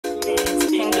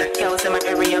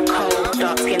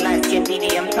dark skin, light skin,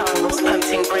 medium tongue. Sperm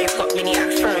ting brave, got mini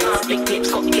afros. Big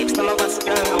lips, got hips, some of us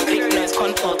don't. Big nose,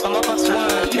 contour, some of us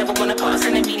won't. Never wanna put us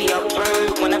in a video,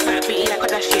 bro. Wanna put pretty like a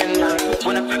Kardashian, no.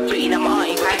 Wanna put pretty like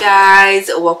my. Hi guys,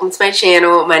 welcome to my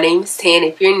channel. My name is Tan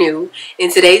if you're new.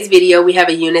 In today's video, we have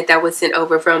a unit that was sent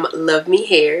over from LuvMe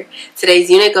Hair. Today's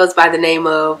unit goes by the name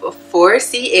of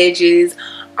 4C Edges,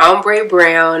 Ombre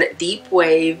Brown, Deep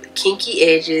Wave, Kinky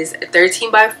Edges,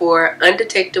 13x4,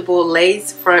 Undetectable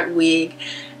Lace Front Wig,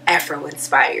 Afro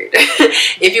inspired.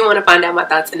 If you want to find out my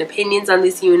thoughts and opinions on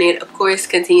this unit, of course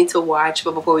continue to watch.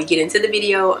 But before we get into the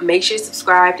video, make sure you're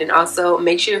subscribed and also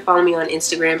make sure you're following me on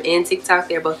Instagram and TikTok.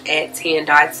 They're both at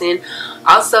Dotson.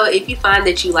 Also, if you find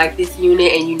that you like this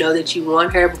unit and you know that you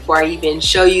want her before I even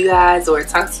show you guys or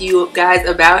talk to you guys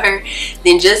about her,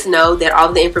 then just know that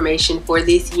all the information for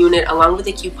this unit along with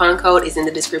the coupon code is in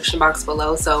the description box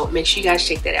below, so make sure you guys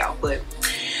check that out. But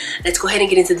let's go ahead and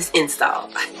get into this install.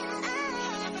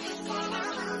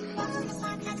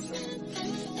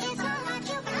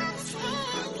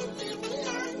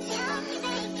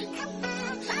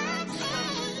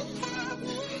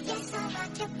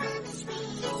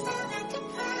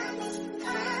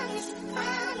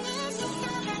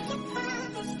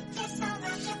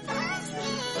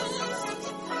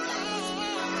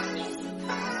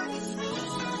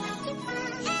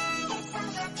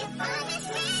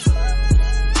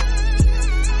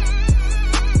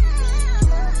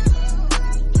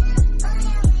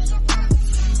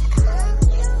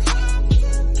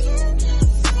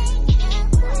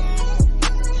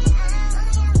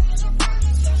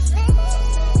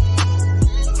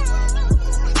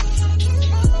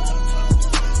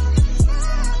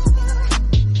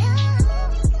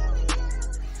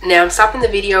 Now I'm stopping the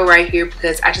video right here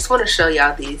because I just want to show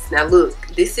y'all this. Now look,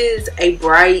 this is a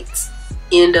bright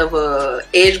end of a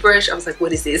edge brush. I was like,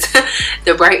 what is this?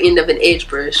 The bright end of an edge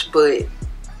brush, but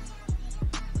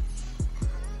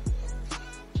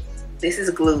this is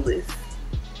glueless.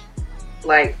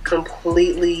 Like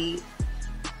completely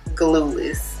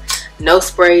glueless. No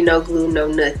spray, no glue, no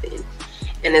nothing.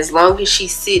 And as long as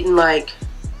she's sitting like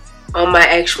on my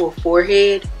actual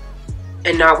forehead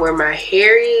and not where my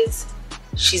hair is,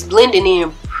 she's blending in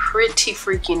pretty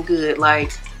freaking good.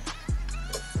 Like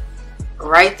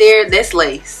right there, that's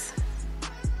lace.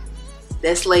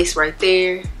 That's lace right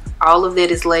there. All of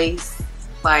that is lace.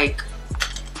 Like,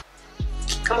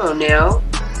 come on now.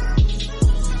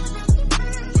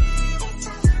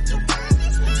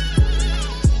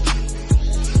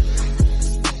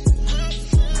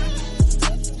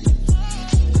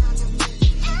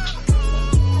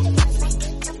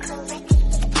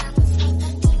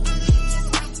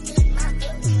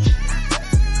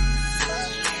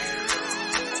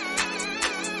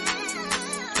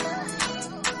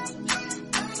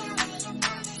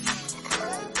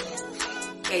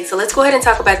 Okay, so let's go ahead and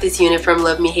talk about this unit from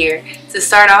LuvMe Hair. To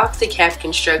start off, the cap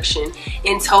construction.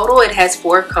 In total, it has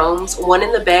 4 combs, one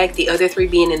in the back, the other 3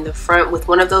 being in the front, with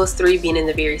one of those 3 being in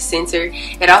the very center.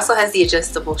 It also has the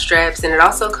adjustable straps, and it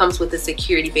also comes with a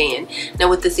security band. Now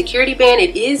with the security band,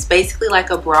 it is basically like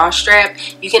a bra strap.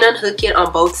 You can unhook it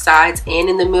on both sides and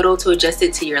in the middle to adjust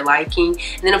it to your liking.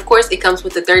 And then of course, it comes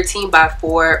with a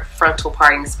 13x4 frontal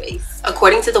parting space.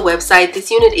 According to the website, this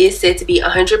unit is said to be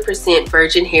 100%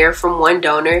 virgin hair from one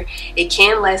donor. It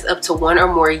can last up to 1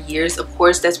 or more years. Of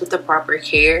course, that's with the proper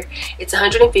care. It's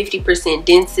 150%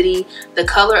 density. The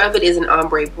color of it is an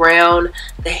ombre brown.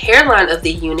 The hairline of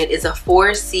the unit is a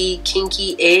 4C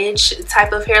kinky edge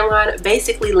type of hairline,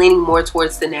 basically leaning more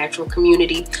towards the natural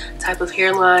community type of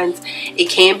hairlines. It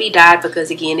can be dyed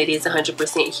because again, it is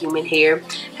 100% human hair.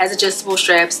 Has adjustable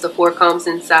straps, the 4 combs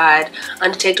inside,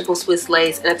 undetectable Swiss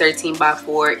lace, and a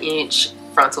 13x4 inch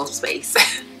frontal space.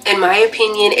 In my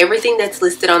opinion, everything that's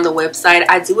listed on the website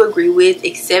I do agree with,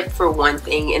 except for one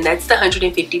thing, and that's the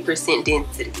 150%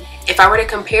 density. If I were to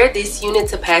compare this unit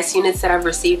to past units that I've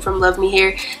received from LuvMe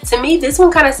Hair, to me this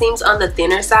one kind of seems on the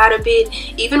thinner side a bit.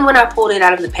 Even when I pulled it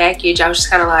out of the package, I was just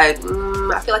kind of like,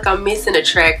 I feel like I'm missing a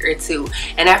track or two.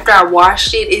 And after I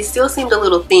washed it, it still seemed a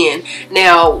little thin.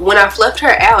 Now when I fluffed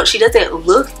her out, she doesn't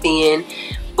look thin,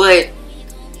 but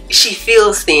she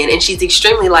feels thin and she's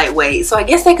extremely lightweight. So I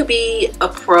guess that could be a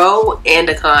pro and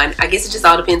a con. I guess it just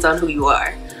all depends on who you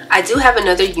are. I do have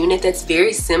another unit that's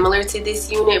very similar to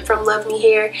this unit from LuvMe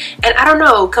Hair, and I don't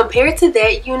know, compared to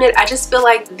that unit, I just feel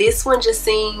like this one just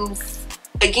seems,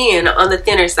 again, on the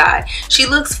thinner side. She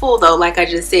looks full though, like I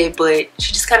just said, but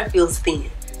she just kind of feels thin.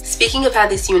 Speaking of how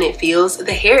this unit feels,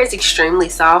 the hair is extremely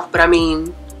soft, but I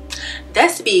mean,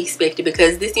 that's to be expected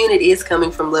because this unit is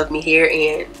coming from LuvMe Hair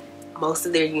and most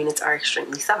of their units are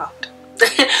extremely soft.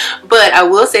 But I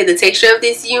will say the texture of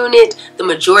this unit, the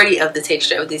majority of the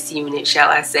texture of this unit, shall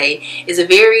I say, is a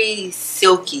very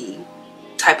silky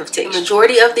type of texture. The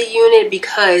majority of the unit,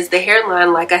 because the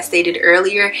hairline, like I stated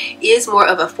earlier, is more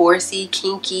of a 4C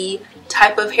kinky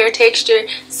type of hair texture.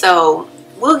 So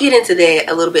we'll get into that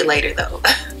a little bit later though.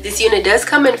 This unit does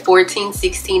come in 14,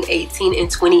 16, 18,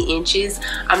 and 20 inches.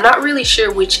 I'm not really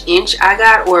sure which inch I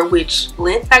got or which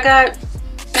length I got.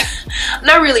 I'm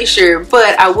not really sure,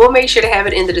 but I will make sure to have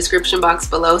it in the description box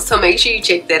below, so make sure you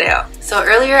check that out. So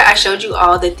earlier I showed you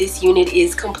all that this unit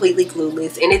is completely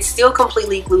glueless, and it's still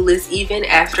completely glueless even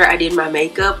after I did my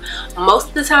makeup. Most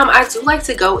of the time I do like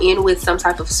to go in with some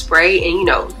type of spray and, you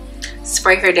know,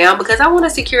 spray her down because I want a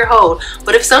secure hold.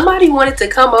 But if somebody wanted to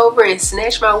come over and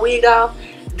snatch my wig off,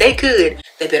 they could.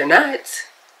 They better not,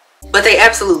 but they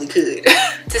absolutely could.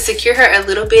 To secure her a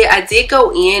little bit, I did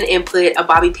go in and put a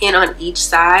bobby pin on each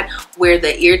side where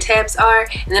the ear tabs are,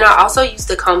 and then I also used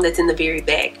the comb that's in the very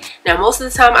back. Now most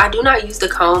of the time I do not use the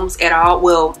combs at all.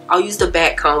 Well, I'll use the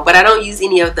back comb, but I don't use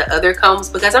any of the other combs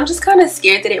because I'm just kind of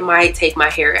scared that it might take my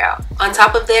hair out. On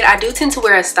top of that, I do tend to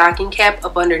wear a stocking cap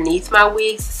up underneath my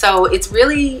wigs, so it's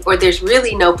really, or there's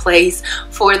really no place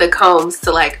for the combs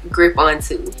to like grip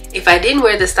onto. If I didn't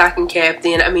wear the stocking cap,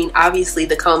 then I mean obviously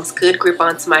the combs could grip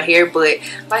onto my hair, but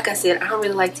like I said, I don't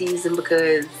really like to use them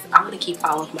because I want to keep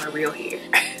all of my real hair.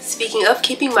 Speaking of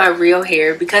keeping my real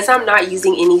hair, because I'm not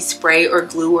using any spray or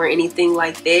glue or anything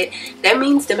like that, that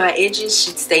means that my edges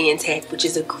should stay intact, which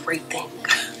is a great thing.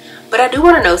 But I do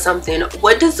want to know something.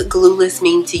 What does glueless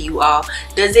mean to you all?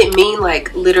 Does it mean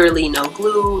like literally no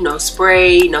glue, no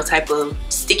spray, no type of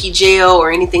sticky gel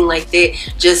or anything like that?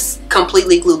 Just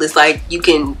completely glueless, like you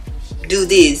can do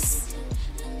this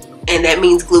and that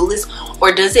means glueless?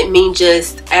 Or does it mean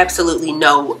just absolutely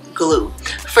no glue?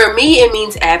 For me, it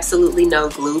means absolutely no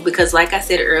glue because like I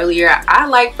said earlier, I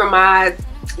like for my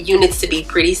units to be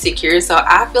pretty secure. So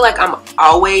I feel like I'm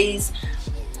always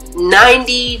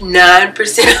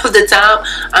 99% of the time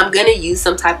I'm gonna use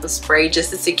some type of spray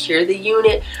just to secure the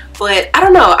unit. But I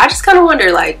don't know, I just kind of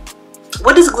wonder, like,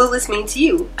 what does glueless mean to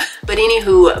you? But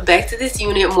anywho, back to this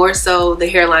unit, more so the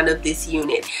hairline of this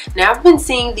unit. Now I've been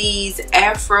seeing these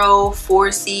Afro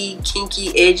 4C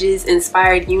kinky edges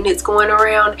inspired units going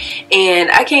around, and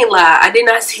I can't lie, I did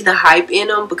not see the hype in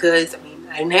them because I mean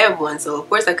I didn't have one, so of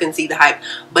course I couldn't see the hype.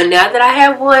 But now that I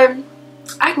have one,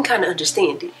 I can kind of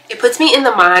understand it. It puts me in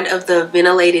the mind of the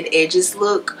ventilated edges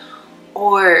look,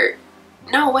 or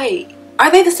no wait, are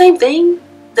they the same thing?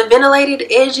 The ventilated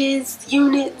edges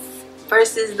units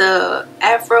versus the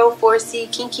Afro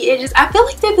 4C kinky edges. I feel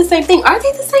like they're the same thing. Are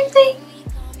they the same thing?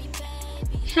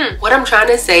 What I'm trying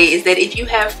to say is that if you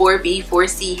have 4B,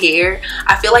 4C hair,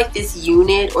 I feel like this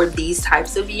unit or these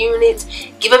types of units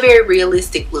give a very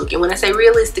realistic look. And when I say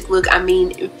realistic look, I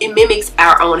mean it mimics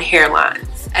our own hairlines.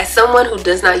 As someone who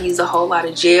does not use a whole lot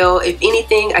of gel, if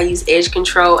anything, I use edge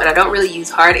control, and I don't really use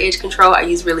hard edge control. I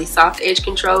use really soft edge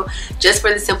control just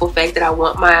for the simple fact that I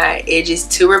want my edges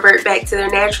to revert back to their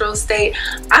natural state.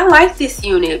 I like this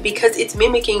unit because it's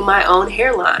mimicking my own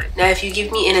hairline. Now, if you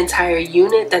give me an entire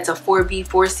unit that's a 4B,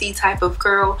 4C type of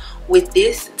curl with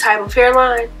this type of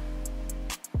hairline,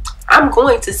 I'm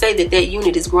going to say that that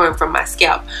unit is growing from my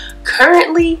scalp.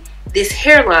 Currently, this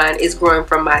hairline is growing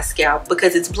from my scalp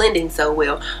because it's blending so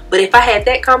well. But if I had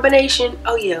that combination,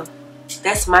 oh yeah,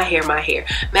 that's my hair, my hair.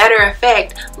 Matter of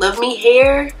fact, LuvMe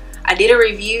hair, I did a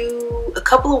review a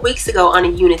couple of weeks ago on a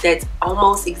unit that's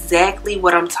almost exactly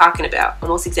what I'm talking about.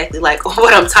 Almost exactly like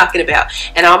what I'm talking about.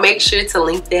 And I'll make sure to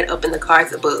link that up in the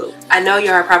cards above. I know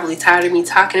y'all are probably tired of me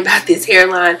talking about this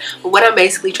hairline, but what I'm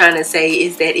basically trying to say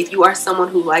is that if you are someone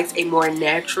who likes a more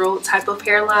natural type of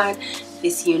hairline,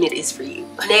 this unit is for you.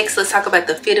 Next, let's talk about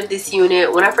the fit of this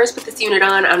unit. When I first put this unit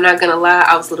on, I'm not gonna lie,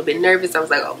 I was a little bit nervous. I was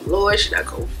like, oh Lord, should I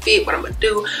go fit? What I'm gonna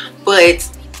do? But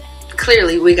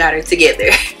clearly we got her together.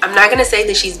 I'm not gonna say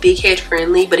that she's big head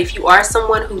friendly, but if you are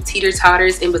someone who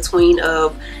teeter-totters in between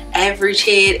of average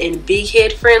head and big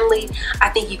head friendly, I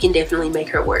think you can definitely make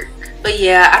her work. But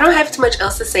yeah, I don't have too much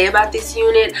else to say about this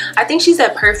unit. I think she's a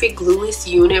perfect glueless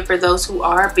unit for those who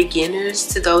are beginners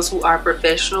to those who are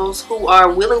professionals who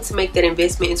are willing to make that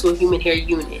investment into a human hair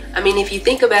unit. I mean, if you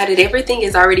think about it, everything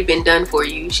has already been done for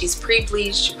you. She's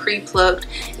pre-bleached, pre-plucked.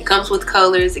 It comes with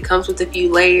colors. It comes with a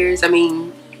few layers. I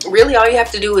mean, really all you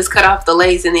have to do is cut off the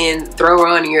lace and then throw her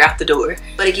on and you're out the door.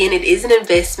 But again, it is an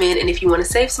investment, and if you want to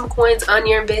save some coins on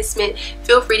your investment,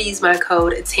 feel free to use my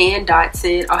code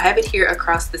TAN.Dotson. I'll have it here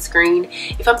across the screen.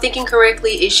 If I'm thinking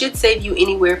correctly, it should save you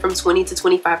anywhere from 20 to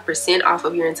 25% off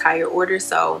of your entire order,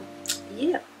 so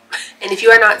yeah. And if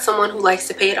you are not someone who likes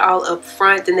to pay it all up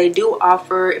front, then they do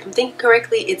offer, if I'm thinking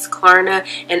correctly, it's Klarna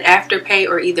and Afterpay,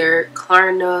 or either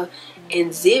Klarna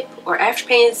and Zip or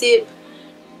Afterpay and Zip.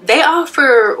 They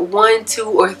offer 1, 2,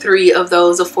 or 3 of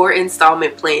those 4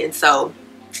 installment plans, so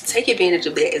take advantage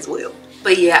of that as well.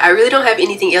 But yeah, I really don't have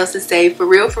anything else to say for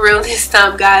real this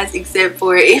time, guys, except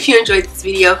for if you enjoyed this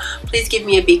video, please give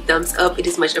me a big thumbs up. It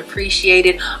is much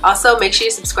appreciated. Also, make sure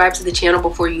you subscribe to the channel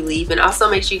before you leave, and also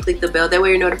make sure you click the bell. That way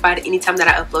you're notified anytime that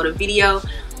I upload a video.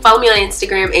 Follow me on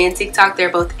Instagram and TikTok. They're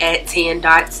both at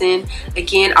 @tan_Dotson.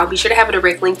 Again, I'll be sure to have a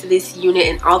direct link to this unit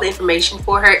and all the information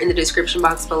for her in the description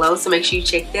box below, so make sure you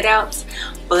check that out.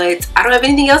 But I don't have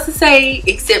anything else to say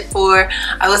except for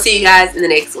I will see you guys in the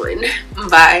next one.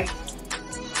 Bye.